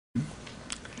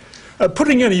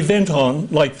Putting an event on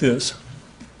like this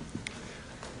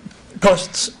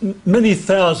costs many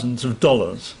thousands of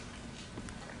dollars,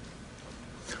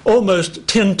 almost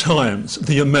 10 times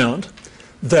the amount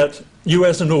that you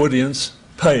as an audience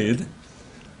paid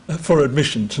for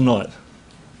admission tonight.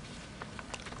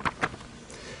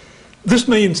 This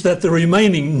means that the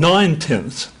remaining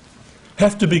 9/10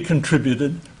 have to be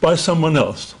contributed by someone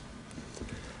else,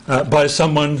 by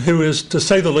someone who is, to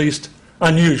say the least,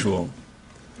 unusual,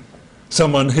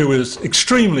 someone who is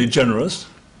extremely generous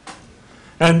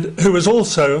and who is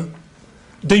also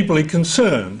deeply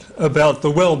concerned about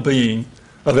the well-being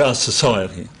of our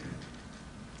society.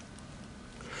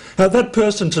 Now, that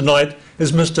person tonight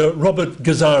is Mr. Robert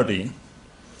Guzzardi,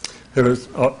 who is,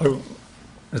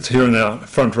 it's here in our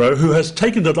front row, who has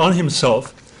taken it on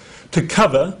himself to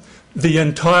cover the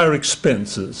entire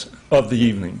expenses of the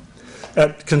evening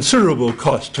at considerable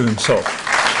cost to himself.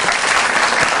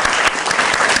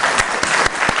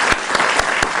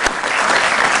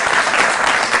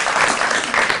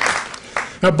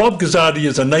 Now, Bob Guzzardi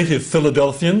is a native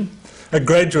Philadelphian, a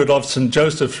graduate of St.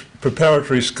 Joseph's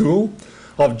Preparatory School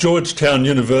of Georgetown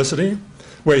University,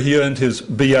 where he earned his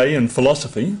BA in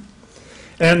philosophy,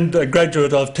 and a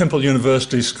graduate of Temple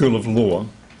University School of Law.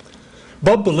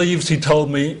 Bob believes, he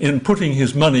told me, in putting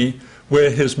his money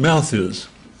where his mouth is.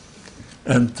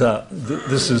 And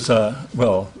this is not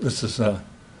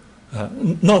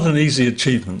an easy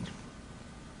achievement.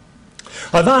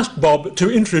 I've asked Bob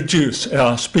to introduce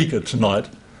our speaker tonight,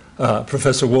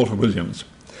 Professor Walter Williams.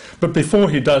 But before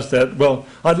he does that, well,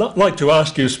 I'd like to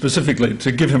ask you specifically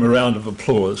to give him a round of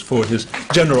applause for his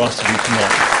generosity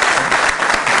tonight.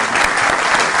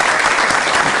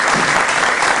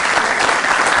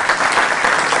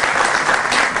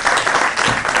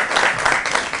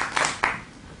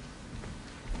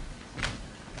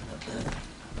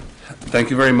 Thank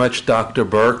you very much, Dr.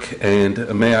 Burke,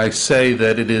 and may I say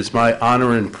that it is my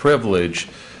honor and privilege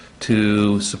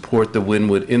to support the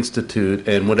Wynwood Institute,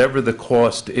 and whatever the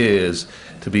cost is,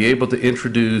 to be able to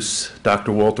introduce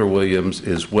Dr. Walter Williams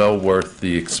is well worth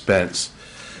the expense.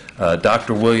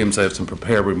 Dr. Williams, I have some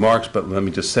prepared remarks, but let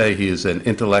me just say he is an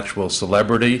intellectual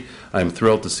celebrity. I'm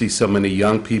thrilled to see so many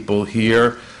young people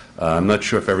here. I'm not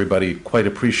sure if everybody quite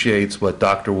appreciates what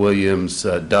Dr. Williams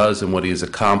does and what he has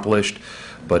accomplished,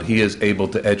 but he is able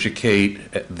to educate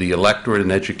the electorate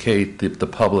and educate the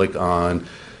public on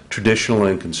traditional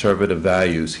and conservative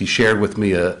values. He shared with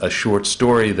me a short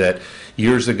story that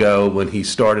years ago when he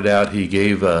started out, he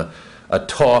gave a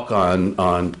talk on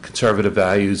conservative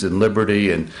values and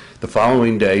liberty, and the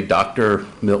following day Dr.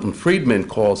 Milton Friedman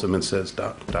calls him and says,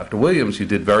 Dr. Williams, you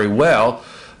did very well.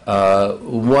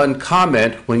 One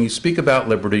comment, when you speak about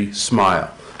liberty,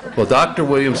 smile. Well, Dr.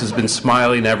 Williams has been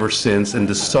smiling ever since and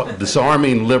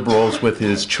disarming liberals with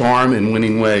his charm and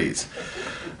winning ways.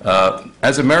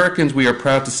 As Americans, we are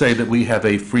proud to say that we have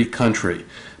a free country.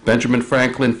 Benjamin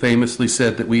Franklin famously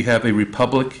said that we have a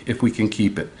republic if we can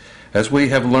keep it. As we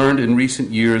have learned in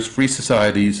recent years, free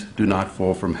societies do not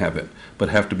fall from heaven, but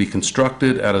have to be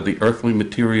constructed out of the earthly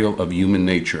material of human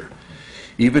nature.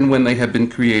 Even when they have been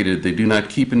created, they do not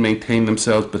keep and maintain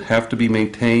themselves, but have to be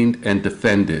maintained and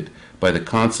defended by the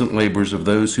constant labors of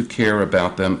those who care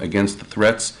about them against the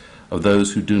threats of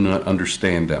those who do not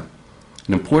understand them.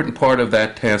 An important part of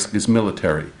that task is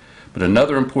military, but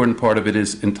another important part of it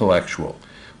is intellectual.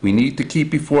 We need to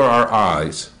keep before our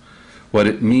eyes what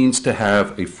it means to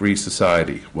have a free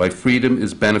society, why freedom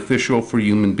is beneficial for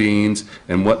human beings,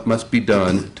 and what must be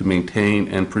done to maintain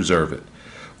and preserve it.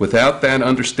 Without that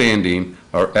understanding,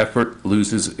 our effort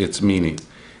loses its meaning.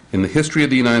 In the history of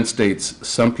the United States,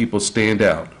 some people stand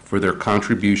out for their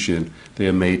contribution they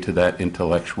have made to that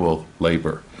intellectual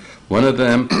labor. One of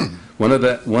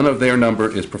their number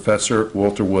is Professor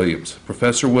Walter Williams.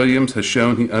 Professor Williams has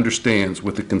shown he understands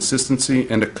with a consistency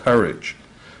and a courage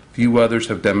few others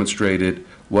have demonstrated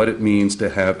what it means to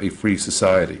have a free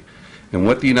society, and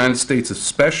what the United States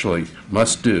especially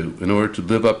must do in order to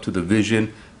live up to the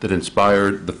vision that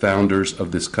inspired the founders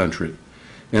of this country.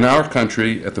 In our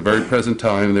country, at the very present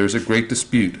time, there is a great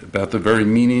dispute about the very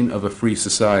meaning of a free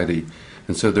society,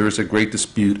 and so there is a great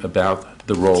dispute about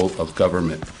the role of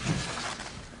government.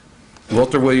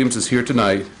 Walter Williams is here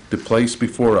tonight to place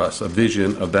before us a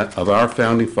vision of our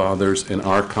founding fathers and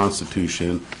our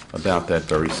Constitution about that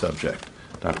very subject.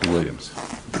 Dr. Williams.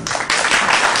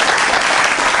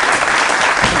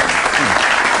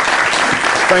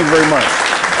 Thank you very much.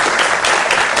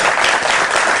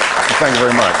 Thank you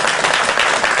very much.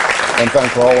 And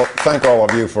thank all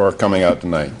of you for coming out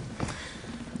tonight.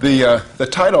 The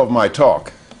title of my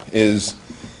talk is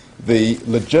The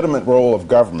Legitimate Role of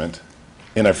Government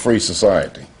in a Free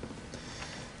Society.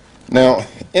 Now,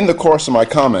 in the course of my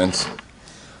comments,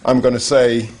 I'm going to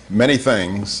say many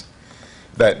things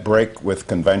that break with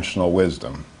conventional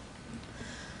wisdom.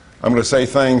 I'm going to say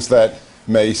things that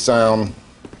may sound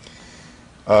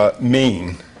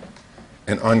mean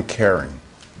and uncaring,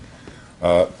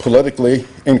 politically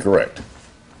incorrect.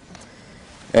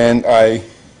 And I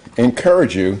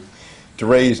encourage you to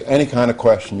raise any kind of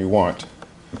question you want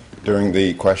during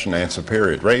the question-answer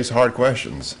period. Raise hard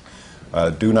questions.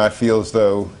 Do not feel as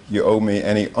though you owe me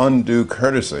any undue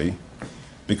courtesy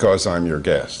because I'm your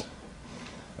guest.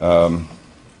 Don't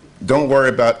worry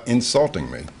about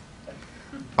insulting me.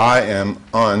 I am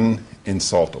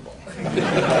uninsultable.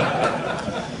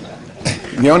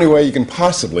 The only way you can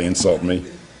possibly insult me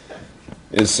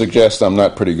is suggest I'm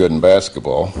not pretty good in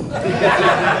basketball.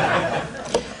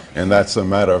 And that's a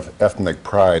matter of ethnic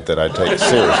pride that I take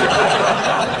seriously.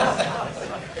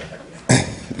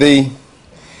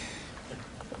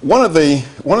 One of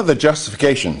the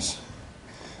justifications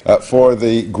for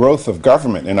the growth of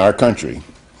government in our country,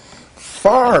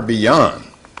 far beyond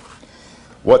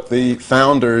what the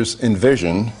founders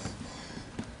envisioned,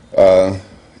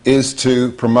 is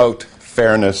to promote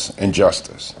fairness and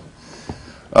justice.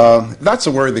 That's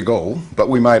a worthy goal, but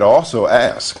we might also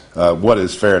ask, what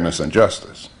is fairness and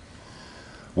justice?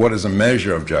 What is a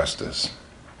measure of justice?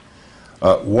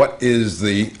 What is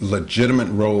the legitimate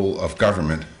role of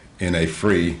government in a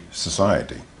free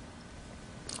society?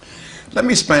 Let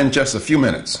me spend just a few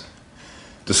minutes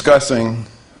discussing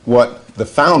what the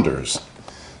founders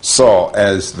saw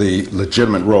as the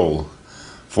legitimate role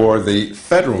for the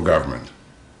federal government.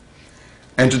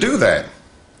 And to do that,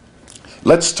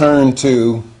 let's turn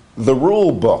to the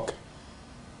rule book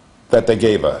that they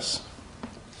gave us,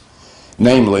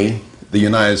 namely the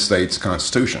United States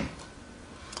Constitution.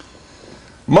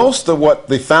 Most of what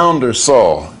the founders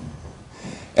saw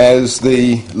as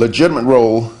the legitimate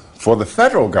role for the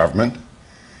federal government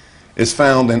is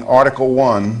found in Article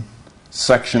 1,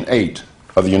 Section 8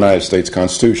 of the United States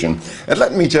Constitution. And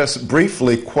let me just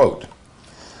briefly quote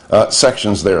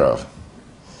sections thereof.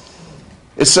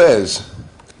 It says,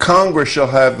 Congress shall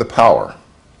have the power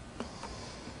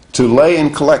to lay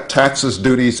and collect taxes,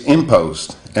 duties,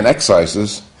 imposts, and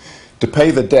excises, to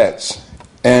pay the debts,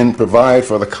 and provide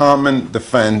for the common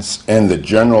defense and the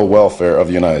general welfare of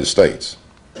the United States.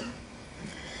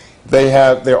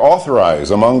 They're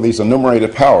authorized, among these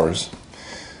enumerated powers,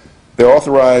 they're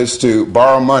authorized to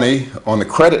borrow money on the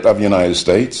credit of the United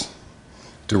States,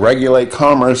 to regulate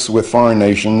commerce with foreign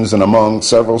nations and among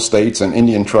several states and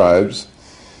Indian tribes,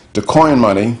 to coin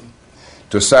money,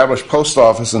 to establish post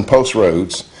office and post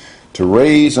roads, to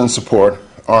raise and support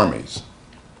armies.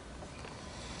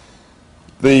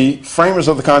 The framers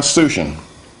of the Constitution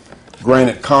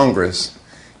granted Congress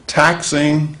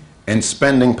taxing and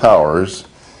spending powers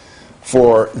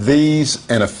for these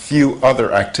and a few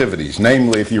other activities.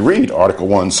 Namely, if you read Article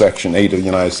 1, Section 8 of the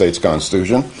United States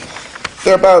Constitution,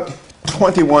 there are about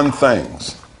 21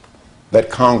 things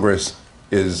that Congress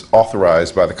is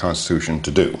authorized by the Constitution to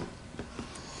do.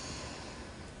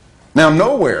 Now,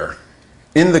 nowhere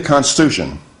in the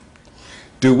Constitution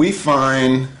do we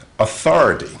find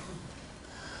authority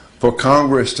for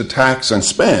Congress to tax and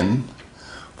spend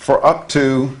for up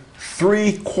to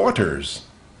 3/4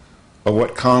 of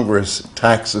what Congress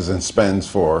taxes and spends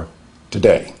for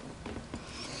today.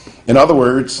 In other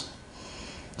words,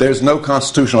 there's no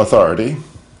constitutional authority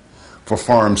for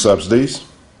farm subsidies,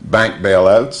 bank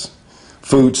bailouts,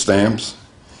 food stamps,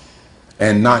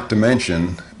 and not to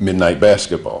mention midnight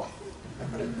basketball.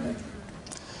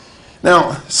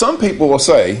 Now, some people will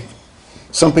say,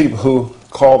 some people who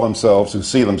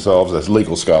see themselves as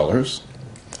legal scholars,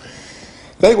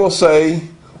 they will say,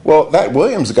 well, that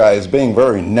Williams guy is being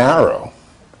very narrow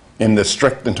in the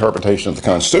strict interpretation of the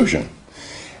Constitution.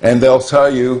 And they'll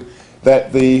tell you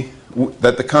that the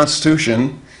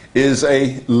Constitution is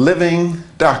a living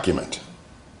document.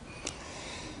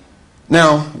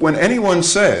 Now, when anyone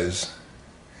says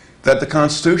that the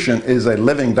Constitution is a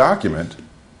living document,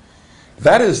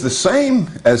 that is the same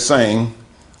as saying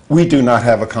we do not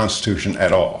have a Constitution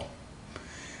at all.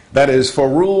 That is, for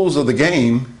rules of the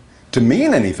game to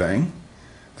mean anything,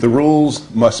 the rules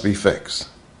must be fixed.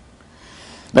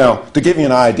 Now, to give you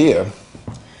an idea,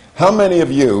 how many of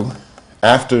you,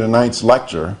 after tonight's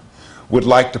lecture, would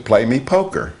like to play me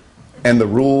poker and the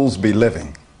rules be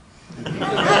living?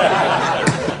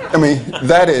 I mean,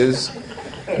 that is,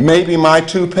 maybe my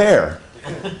two pair,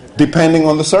 depending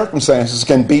on the circumstances,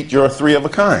 can beat your three of a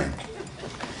kind.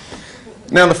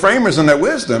 Now, the framers in their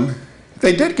wisdom,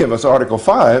 they did give us Article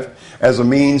 5 as a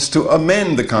means to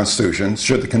amend the Constitution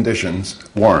should the conditions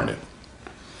warrant it.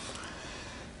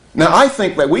 Now, I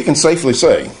think that we can safely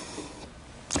say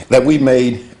that we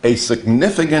made a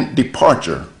significant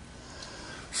departure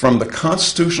from the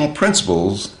constitutional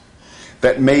principles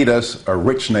that made us a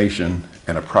rich nation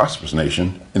and a prosperous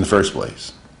nation in the first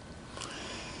place.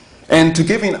 And to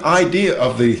give you an idea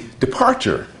of the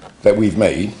departure that we've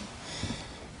made,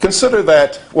 consider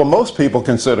that, well, most people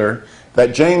consider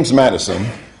that James Madison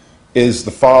is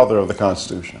the father of the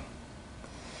Constitution.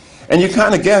 And you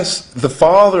kind of guess the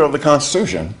father of the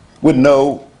Constitution would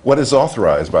know what is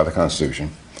authorized by the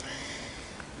Constitution.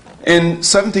 In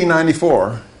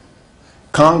 1794,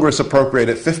 Congress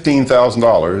appropriated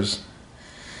 $15,000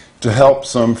 to help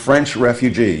some French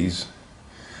refugees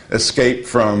escape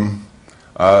from,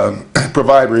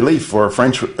 provide relief for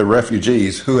French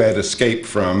refugees who had escaped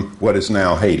from what is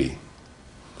now Haiti.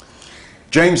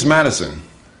 James Madison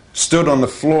stood on the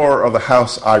floor of the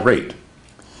House irate,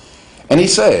 and he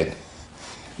said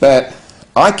that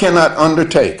I cannot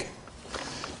undertake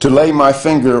to lay my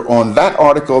finger on that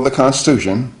article of the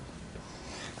Constitution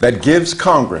that gives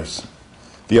Congress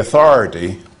the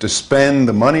authority to spend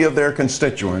the money of their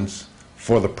constituents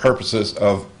for the purposes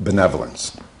of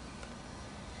benevolence.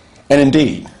 And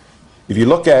indeed, if you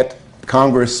look at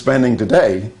Congress spending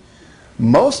today,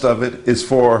 most of it is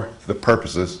for the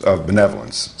purposes of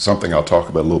benevolence, something I'll talk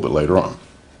about a little bit later on.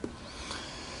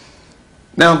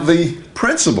 Now, the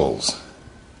principles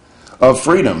of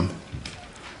freedom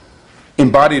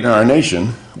embodied in our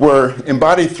nation were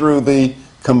embodied through the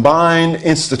combined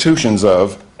institutions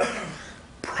of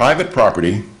private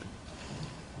property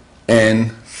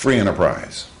and free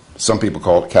enterprise. Some people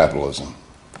call it capitalism.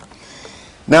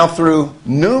 Now, through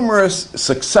numerous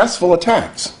successful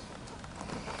attacks,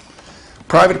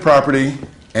 private property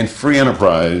and free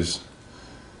enterprise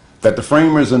that the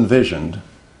framers envisioned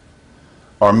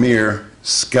are mere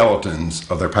skeletons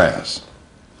of their past.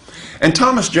 And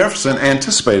Thomas Jefferson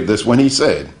anticipated this when he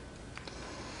said,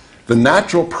 "The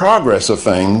natural progress of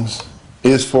things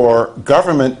is for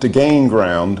government to gain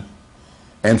ground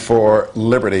and for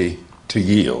liberty to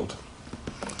yield."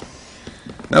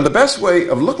 Now, the best way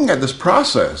of looking at this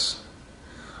process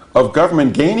of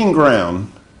government gaining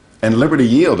ground and liberty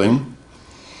yielding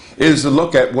is to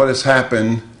look at what has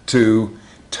happened to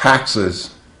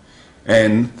taxes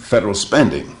and federal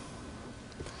spending.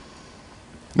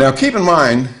 Now, keep in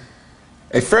mind,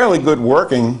 a fairly good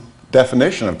working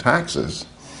definition of taxes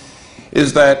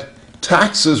is that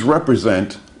taxes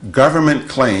represent government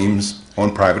claims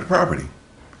on private property.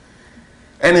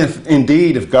 And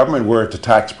if government were to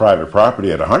tax private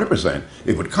property at 100%,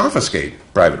 it would confiscate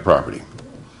private property.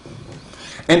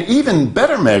 An even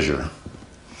better measure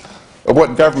of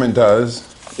what government does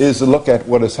is to look at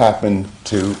what has happened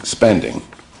to spending.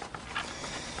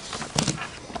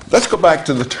 Let's go back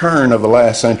to the turn of the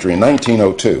last century, in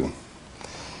 1902.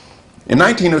 In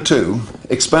 1902,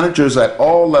 expenditures at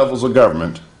all levels of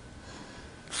government,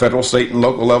 federal, state, and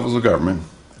local levels of government,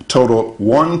 totaled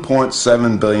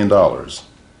 $1.7 billion.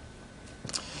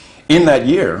 In that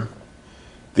year,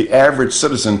 the average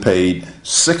citizen paid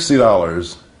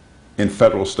 $60 in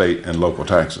federal, state, and local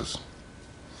taxes.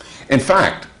 In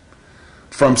fact,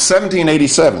 from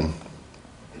 1787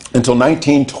 until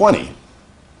 1920,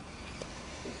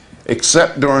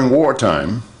 except during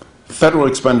wartime, federal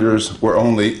expenditures were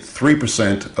only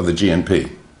 3% of the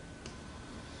GNP.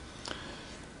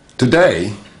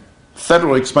 Today,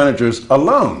 federal expenditures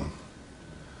alone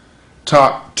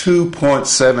top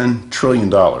 $2.7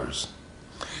 trillion.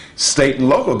 State and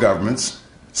local governments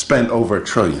spend over $1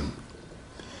 trillion.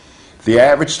 The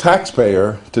average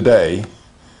taxpayer today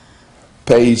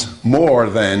pays more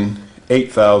than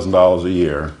 $8,000 a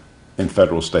year in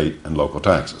federal, state, and local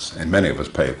taxes, and many of us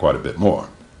pay quite a bit more.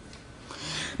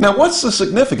 Now, what's the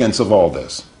significance of all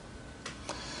this?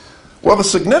 Well, the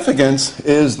significance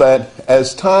is that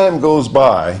as time goes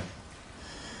by,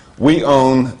 we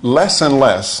own less and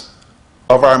less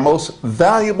of our most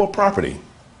valuable property,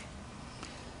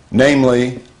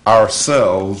 namely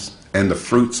ourselves and the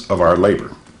fruits of our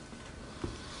labor.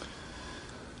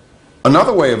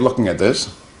 Another way of looking at this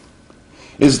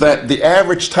is that the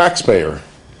average taxpayer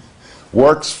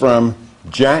works from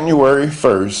January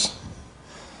 1st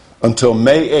until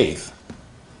May 8th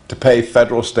to pay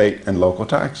federal, state, and local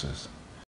taxes.